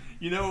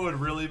what would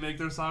really make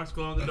their socks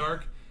glow in the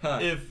dark? Huh.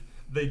 If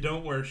they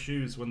don't wear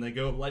shoes when they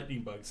go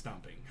lightning bug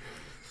stomping.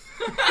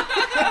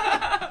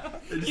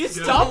 You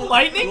stop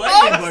lightning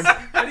Lightning bugs?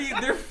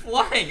 bugs. They're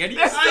flying. How do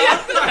you stop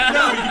No,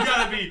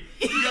 that?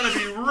 you gotta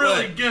be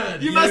really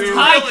good. You must You're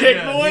high really kick,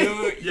 good.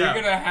 boy. You're Yeah.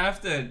 gonna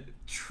have to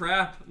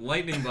trap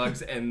lightning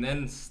bugs and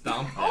then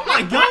stomp them. Oh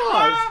my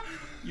gosh!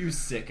 You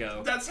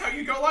sicko. That's how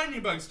you go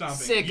lightning bug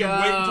stomping. You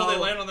Sicko. wait until they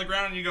land on the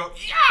ground and you go,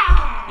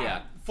 yeah!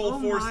 Yeah. Full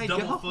Oh force my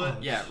double gosh. foot.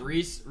 Yeah,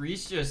 Reese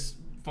just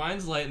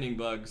finds lightning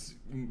bugs,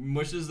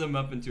 mushes them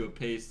up into a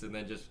paste, and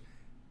then just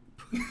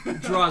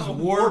draws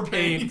war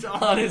paint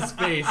on his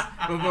face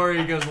before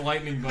he goes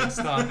lightning bug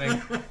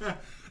stomping.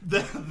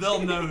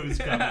 They'll know who's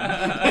coming.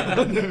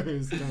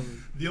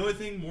 Canadian The only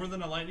thing more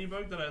than a lightning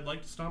bug that I'd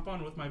like to stomp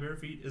on with my bare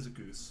feet is a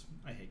goose.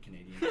 I hate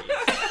Canadian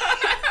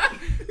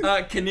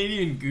geese.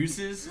 Canadian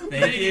gooses.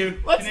 Thank you.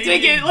 Let's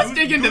Canadian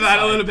dig into goose that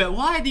a side. little bit.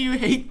 Why do you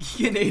hate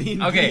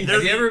Canadian Okay, geese?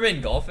 have you ever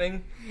been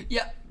golfing?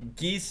 Yeah.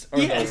 Geese are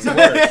Yes. the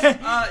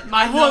worst.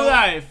 My whole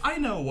life. I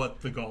know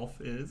what the golf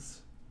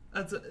is.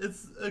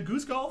 It's a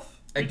goose golf.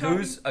 A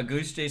You're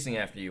goose chasing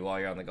after you while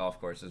you're on the golf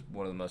course is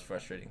one of the most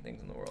frustrating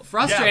things in the world.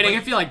 Frustrating. Yeah,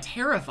 I feel like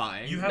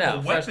terrifying. You have No, a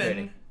weapon.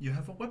 frustrating. You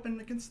have a weapon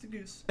against the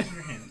goose in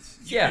your hands.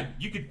 Yeah.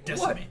 You could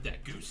decimate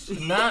that goose.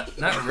 Not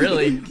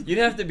really. You'd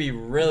have to be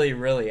really,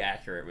 really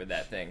accurate with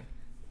that thing.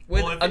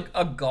 With Well,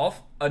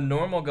 if a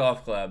normal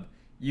golf club,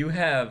 you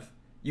have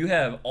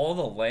all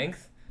the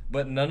length,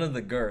 but none of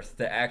the girth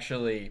to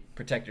actually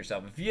protect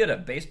yourself. If you had a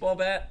baseball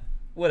bat,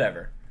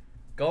 whatever.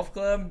 Golf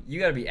club, you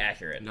got to be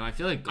accurate. No, I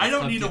feel like I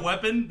don't golf need a club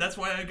weapon. That's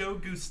why I go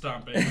goose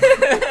stomping.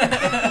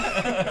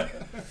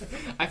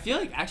 I feel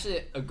like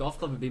actually a golf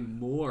club would be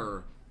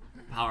more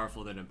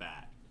powerful than a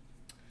bat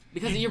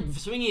because you're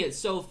swinging it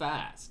so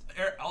fast.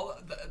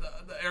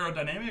 The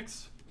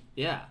aerodynamics.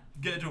 Yeah.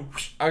 Get to.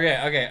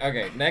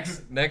 Okay.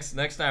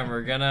 Next time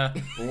we're gonna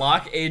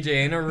lock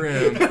AJ in a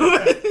room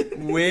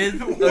with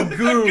a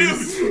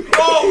goose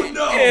Oh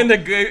no! and a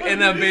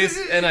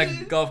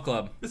golf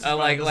club. This is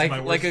like my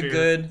a worst fear.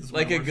 good This is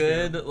my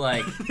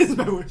worst This is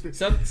my worst.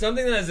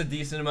 something that has a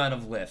decent amount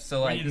of lift.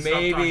 So like need to stop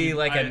maybe talking.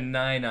 like I- a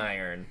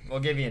 9-iron. We'll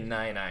give you a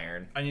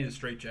 9-iron. I need a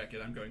straight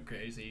jacket. I'm going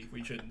crazy.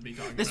 We shouldn't be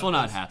talking. This about will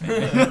not this.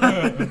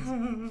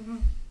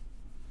 happen.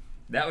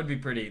 That would be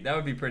pretty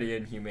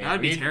inhumane. That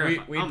would be We'd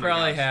terrifying. We'd Oh my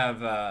probably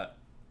gosh.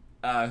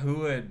 have who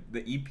would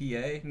the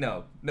EPA?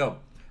 No.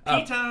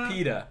 PETA.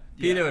 PETA.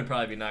 Yeah. PETA would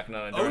probably be knocking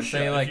on a door and OSHA,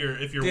 saying like,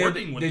 if you're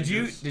working with did the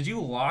you goose. did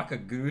you lock a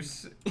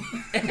goose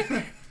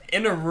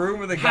in a room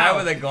with a guy How?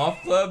 with a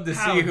golf club to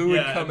How? see who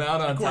Yeah, would come out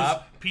on of course,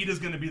 top? PETA's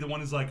going to be the one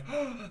who's like,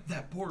 oh,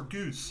 that poor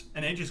goose.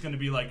 And AJ's going to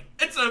be like,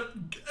 it's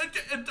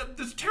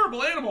this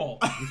terrible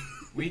animal.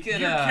 We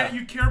could.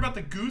 You care about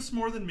the goose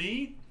more than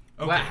me?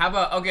 Okay. Well, how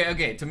about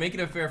okay? To make it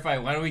a fair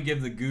fight, why don't we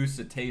give the goose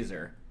a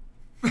taser?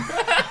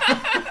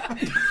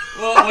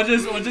 Well,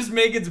 we'll just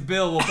make its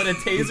bill. We'll put a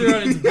taser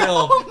on its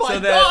bill Oh my so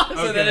that gosh.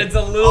 so that Okay. it's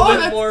a little Oh, bit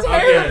that's more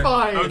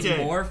terrifying. fair. Okay. It's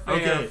more fair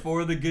Okay.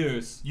 for the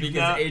goose You've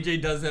because got-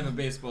 AJ does have a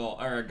baseball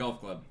or a golf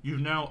club.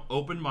 You've now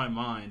opened my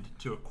mind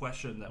to a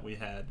question that we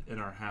had in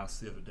our house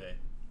the other day.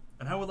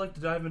 and I would like to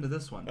dive into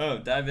this one. Oh,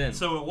 dive in.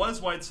 So it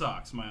was White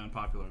Sox, my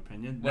unpopular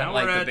opinion. What, Now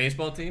like we're the at,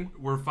 baseball team?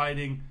 We're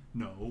fighting.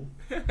 No.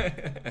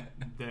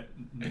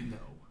 No.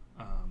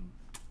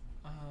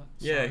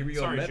 Yeah, sorry, here we go,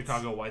 Sorry, Mets.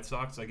 Chicago White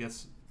Sox. I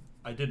guess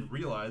I didn't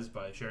realize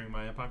by sharing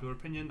my unpopular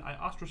opinion, I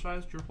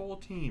ostracized your whole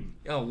team.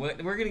 Oh,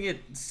 what? We're gonna get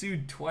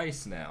sued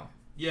twice now.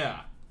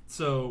 Yeah.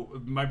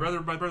 So my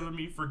brother, and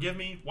me, forgive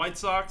me. White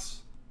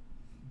Sox,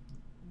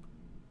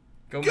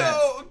 Go Mets.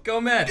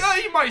 Go Mets. go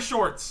eat my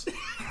shorts.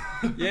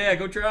 Yeah,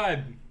 go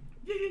Tribe.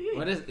 Yeah.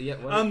 What is? Yeah.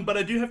 What? But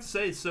I do have to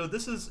say, so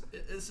this is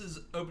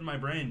opened my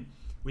brain.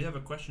 We have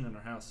a question in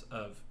our house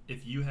of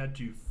if you had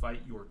to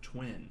fight your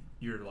twin,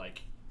 you're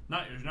like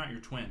not your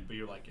twin, but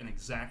you're like an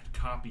exact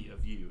copy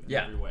of you in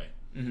every way.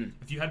 Mm-hmm.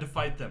 If you had to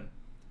fight them,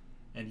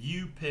 and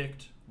you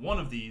picked one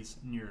of these,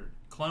 and your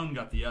clone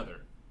got the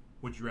other,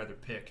 would you rather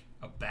pick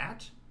a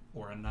bat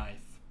or a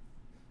knife?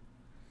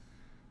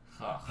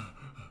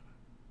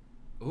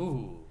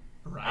 Ooh.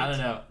 Right. I don't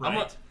know.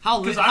 Right.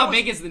 How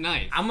big is the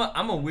knife? I'm a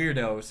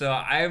weirdo, so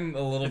I'm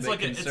a little It's bit like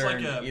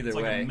concerned either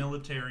way. a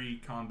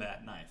military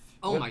combat knife.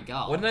 Oh my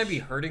god. Wouldn't I be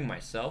hurting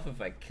myself if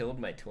I killed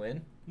my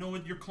twin? No,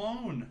 with your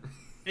clone.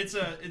 It's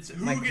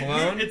who My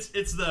clone?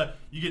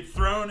 You get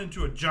thrown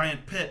into a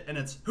giant pit, and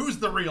it's who's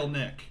the real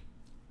Nick.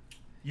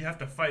 You have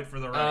to fight for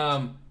the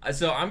right.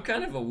 So I'm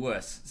kind of a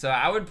wuss. So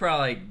I would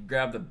probably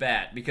grab the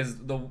bat because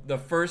the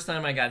first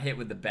time I got hit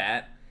with the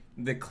bat,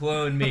 the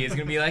clone me is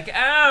gonna be like,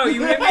 "Ow,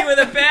 you hit me with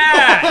a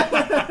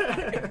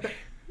bat!"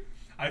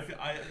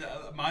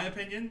 My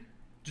opinion,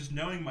 just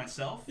knowing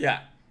myself, Yeah.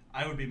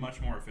 I would be much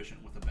more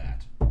efficient with a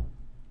bat.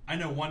 I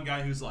know one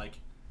guy who's like,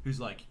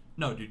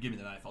 no, dude, give me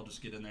the knife. I'll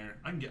just get in there.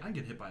 I can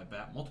get hit by a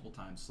bat multiple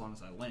times as long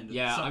as I land.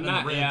 Yeah, something I'm in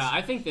not. the ribs. Yeah,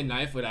 I think the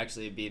knife would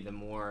actually be the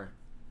more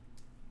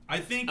I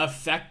think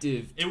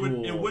effective it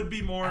tool. would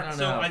be more. I don't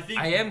so know. I think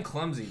I am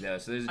clumsy though,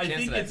 so there's a I chance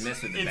think that I'd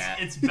miss with the bat.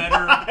 it's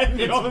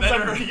better. All of a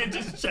sudden better. you get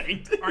just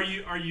shanked. Are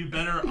you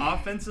better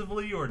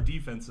offensively or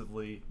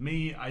defensively?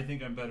 Me, I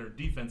think I'm better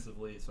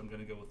defensively, so I'm going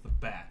to go with the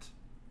bat.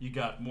 You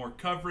got more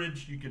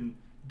coverage. You can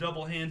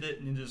double hand it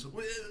and you just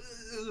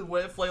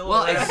flail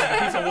Well, it like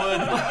a piece of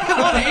wood.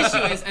 Well, the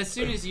issue is as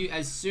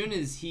soon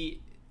as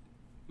he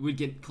would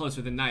get close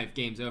with a knife,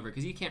 game's over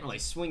because you can't really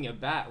swing a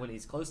bat when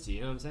he's close to you.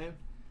 You know what I'm saying?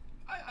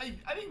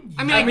 I didn't.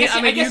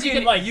 I guess you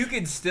could like. you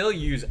could still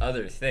use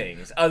other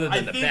things other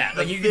than the think bat.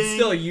 the Like you could thing-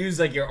 still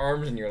use like your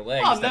arms and your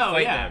legs Oh, to no,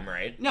 fight yeah. them,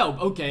 right? No,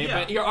 okay, Yeah.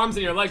 but your arms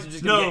and your legs are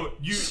just gonna No,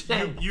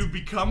 get you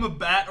become a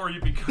bat or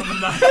you become a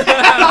knife.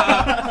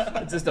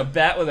 It's just a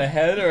bat with a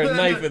head or a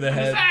knife with a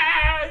head.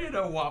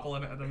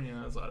 Wobbling at them.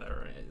 It's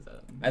whatever.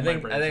 I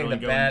think brain's really the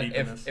going bat. deep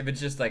in this. If it's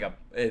just like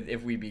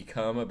if we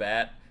become a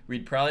bat,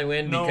 we'd probably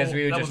win No, because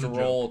we would that just was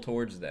a roll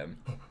towards them,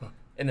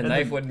 and the And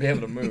knife then- wouldn't be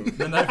able to move.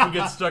 The knife would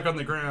get stuck on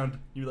the ground.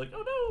 You'd be like,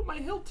 oh no, my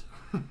hilt.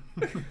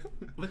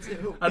 What's it?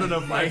 I don't know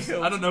if My knives.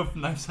 hilt. I don't know if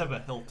knives have a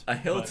hilt. A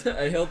hilt, but-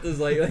 a hilt is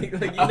like you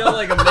know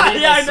like a medieval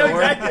Yeah, I know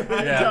sword. exactly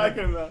what yeah. you're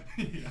talking about.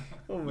 yeah.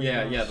 Oh my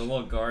Yeah, gosh. yeah, the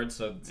little guard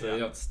so Yeah. you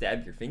don't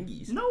stab your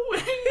fingies. No way!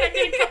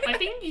 I gotta cut my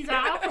fingies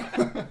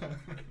off.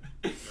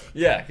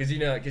 Yeah, because you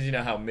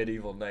know how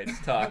medieval knights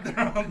talk.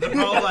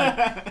 They're all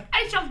like,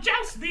 I shall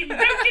joust thee, don't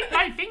get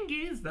my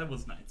fingies. That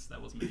was knights.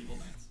 That was medieval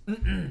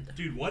knights.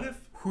 Dude, what if?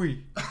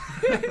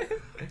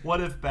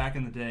 What if back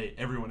in the day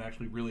everyone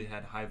actually really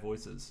had high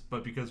voices,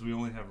 but because we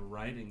only have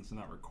writings and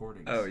not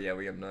recordings? Oh yeah,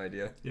 we have no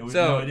idea. Yeah, we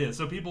so, have no idea.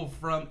 So people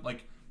from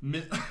like.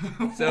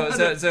 So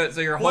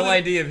your what whole if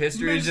idea of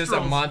history is just a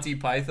minstrels- Monty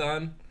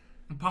Python.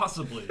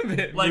 Possibly.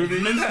 Movie. Like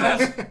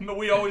minstrels, but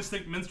we always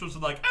think minstrels are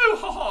like, oh,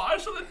 haha, I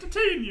shall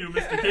entertain you,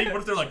 Mr. King. What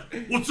if they're like,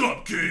 what's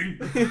up, King?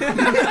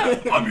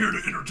 I'm here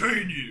to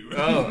entertain you.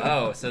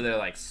 Oh, so they're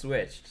like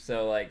switched.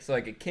 So like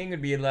a king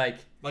would be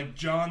like Like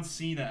John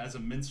Cena as a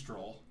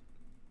minstrel.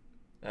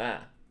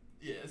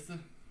 Yes.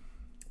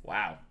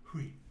 Wow.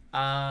 Hui.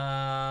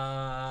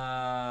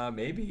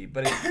 Maybe,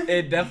 but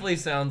it definitely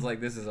sounds like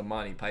this is a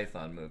Monty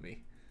Python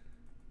movie.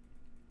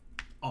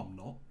 I'm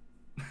not.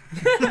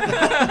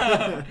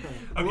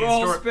 Okay, We're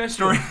all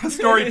special.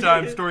 story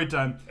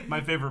time.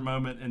 My favorite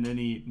moment in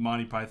any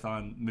Monty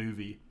Python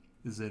movie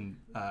is in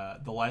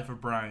The Life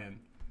of Brian,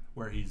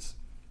 where he's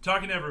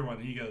talking to everyone.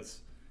 And he goes,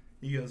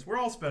 we're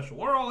all special.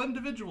 We're all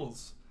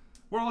individuals.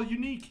 We're all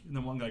unique. And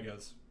then one guy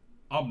goes,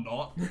 I'm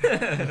not.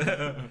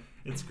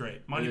 It's great.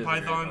 It Monty is a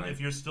great Python, line.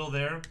 if you're still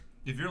there,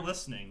 if you're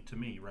listening to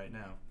me right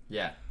now,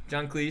 Yeah,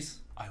 John Cleese.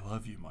 I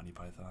love you, Monty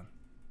Python.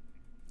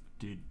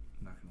 Dude,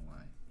 I'm not going to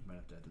lie. You might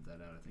have to edit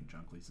that out. I think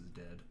John Cleese is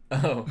dead.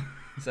 Oh,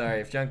 sorry.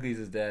 If John Cleese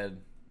is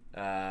dead,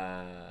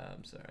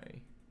 I'm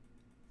sorry.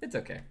 It's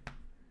okay.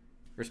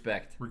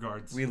 Respect.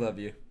 Regards. We love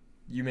you.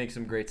 You make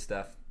some great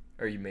stuff,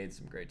 or you made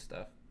some great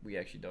stuff. We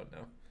actually don't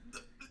know.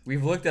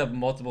 We've looked up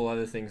multiple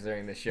other things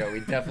during the show.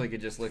 We definitely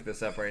could just look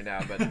this up right now,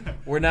 but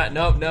we're not.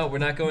 No, we're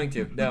not going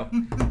to. No,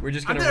 we're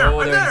just gonna roll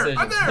with our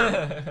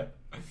decisions.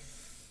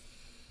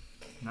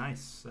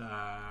 Nice.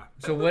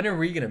 So when are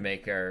we gonna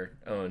make our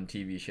own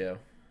TV show?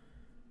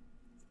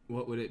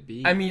 What would it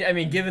be? I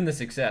mean, given the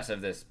success of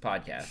this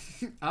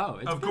podcast, oh,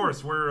 it's Of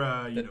course, we're,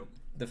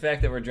 the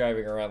fact that we're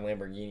driving around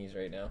Lamborghinis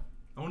right now.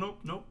 Oh,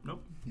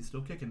 nope. He's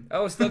still kicking.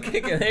 Oh, still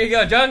kicking. There you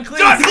go, John Cleese.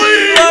 John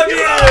Cleese!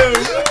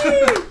 Love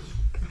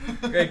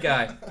you. Great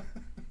guy.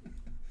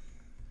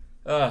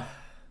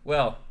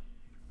 Well,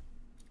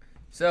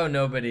 so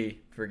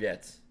nobody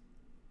forgets.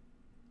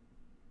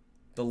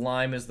 The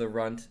lime is the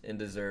runt and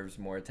deserves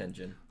more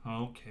attention.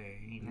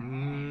 Okay.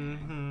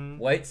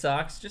 White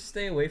Sox, just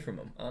stay away from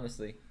them,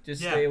 honestly.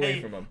 Just stay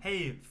away from them.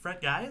 Hey,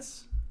 fret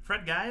guys,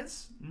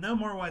 no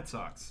more White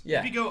Sox.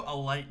 Yeah. Maybe go a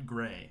light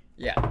gray.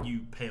 Yeah.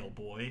 You pale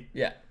boy.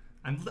 Yeah.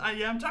 I'm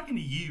talking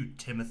to you,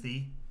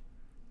 Timothy.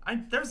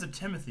 There's a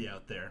Timothy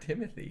out there.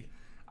 Timothy.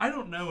 I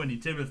don't know any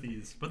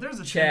Timothys, but there's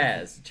a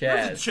Chaz.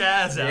 There's a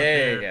Chaz out there.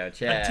 There you go,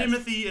 Chaz. A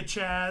Timothy, a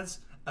Chaz,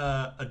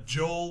 a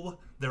Joel.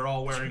 They're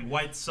all wearing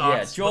white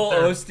socks. Yeah, Joel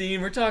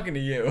Osteen, we're talking to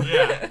you.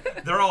 Yeah,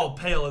 they're all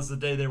pale as the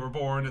day they were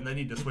born, and they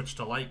need to switch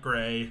to light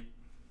gray.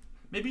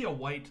 Maybe a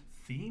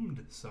white-themed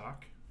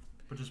sock,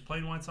 but just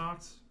plain white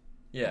socks?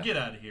 Yeah. Get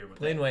out of here with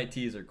Plain that. white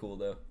tees are cool,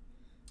 though.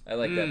 I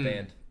like that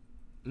band.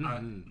 They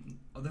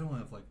only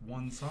have like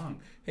one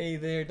song. Hey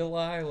there,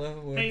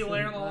 Delilah. Hey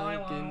there,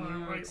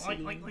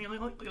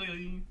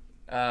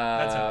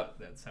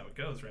 That's how it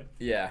goes, right?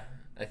 Yeah,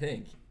 I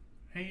think.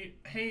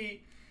 Hey,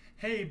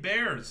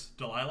 Bears,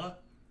 Delilah.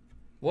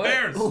 What?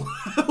 Bears.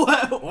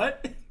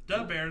 What?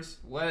 Duh, Bears.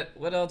 What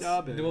else?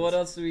 Duh, Bears. What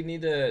else do we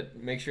need to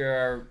make sure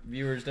our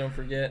viewers don't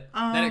forget?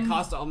 That it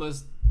cost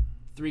almost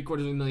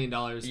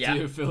 $750,000 Yeah.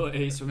 to fill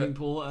a swimming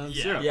pool of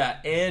syrup. Yeah,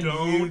 and you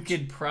Don't.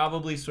 could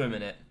probably swim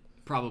in it.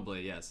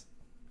 Probably, yes.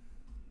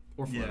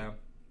 Or float. Yeah,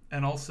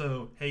 and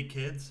also, hey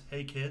kids,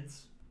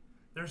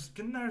 there's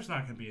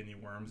not going to be any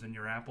worms in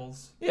your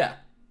apples. Yeah.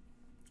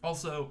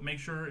 Also, make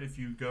sure if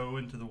you go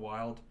into the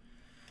wild,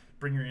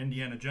 bring your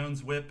Indiana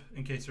Jones whip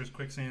in case there's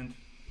quicksand.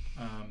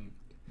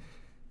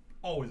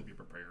 Always be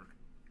prepared.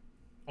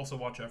 Also,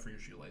 watch out for your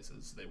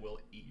shoelaces; they will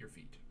eat your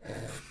feet.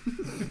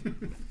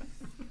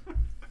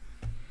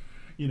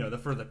 You know,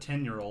 for the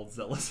 10-year-olds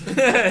that listen.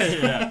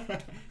 Yeah.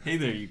 Hey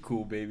there, you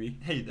cool baby.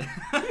 Hey.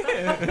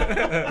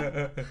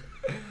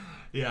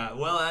 Yeah,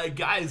 well,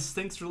 guys,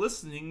 thanks for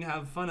listening.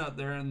 Have fun out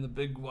there in the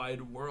big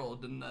wide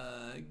world, and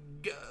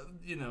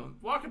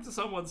walk up to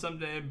someone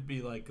someday and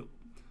be like,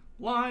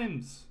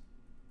 "Limes."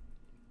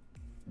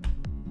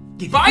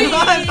 Bye.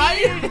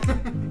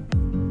 Bye.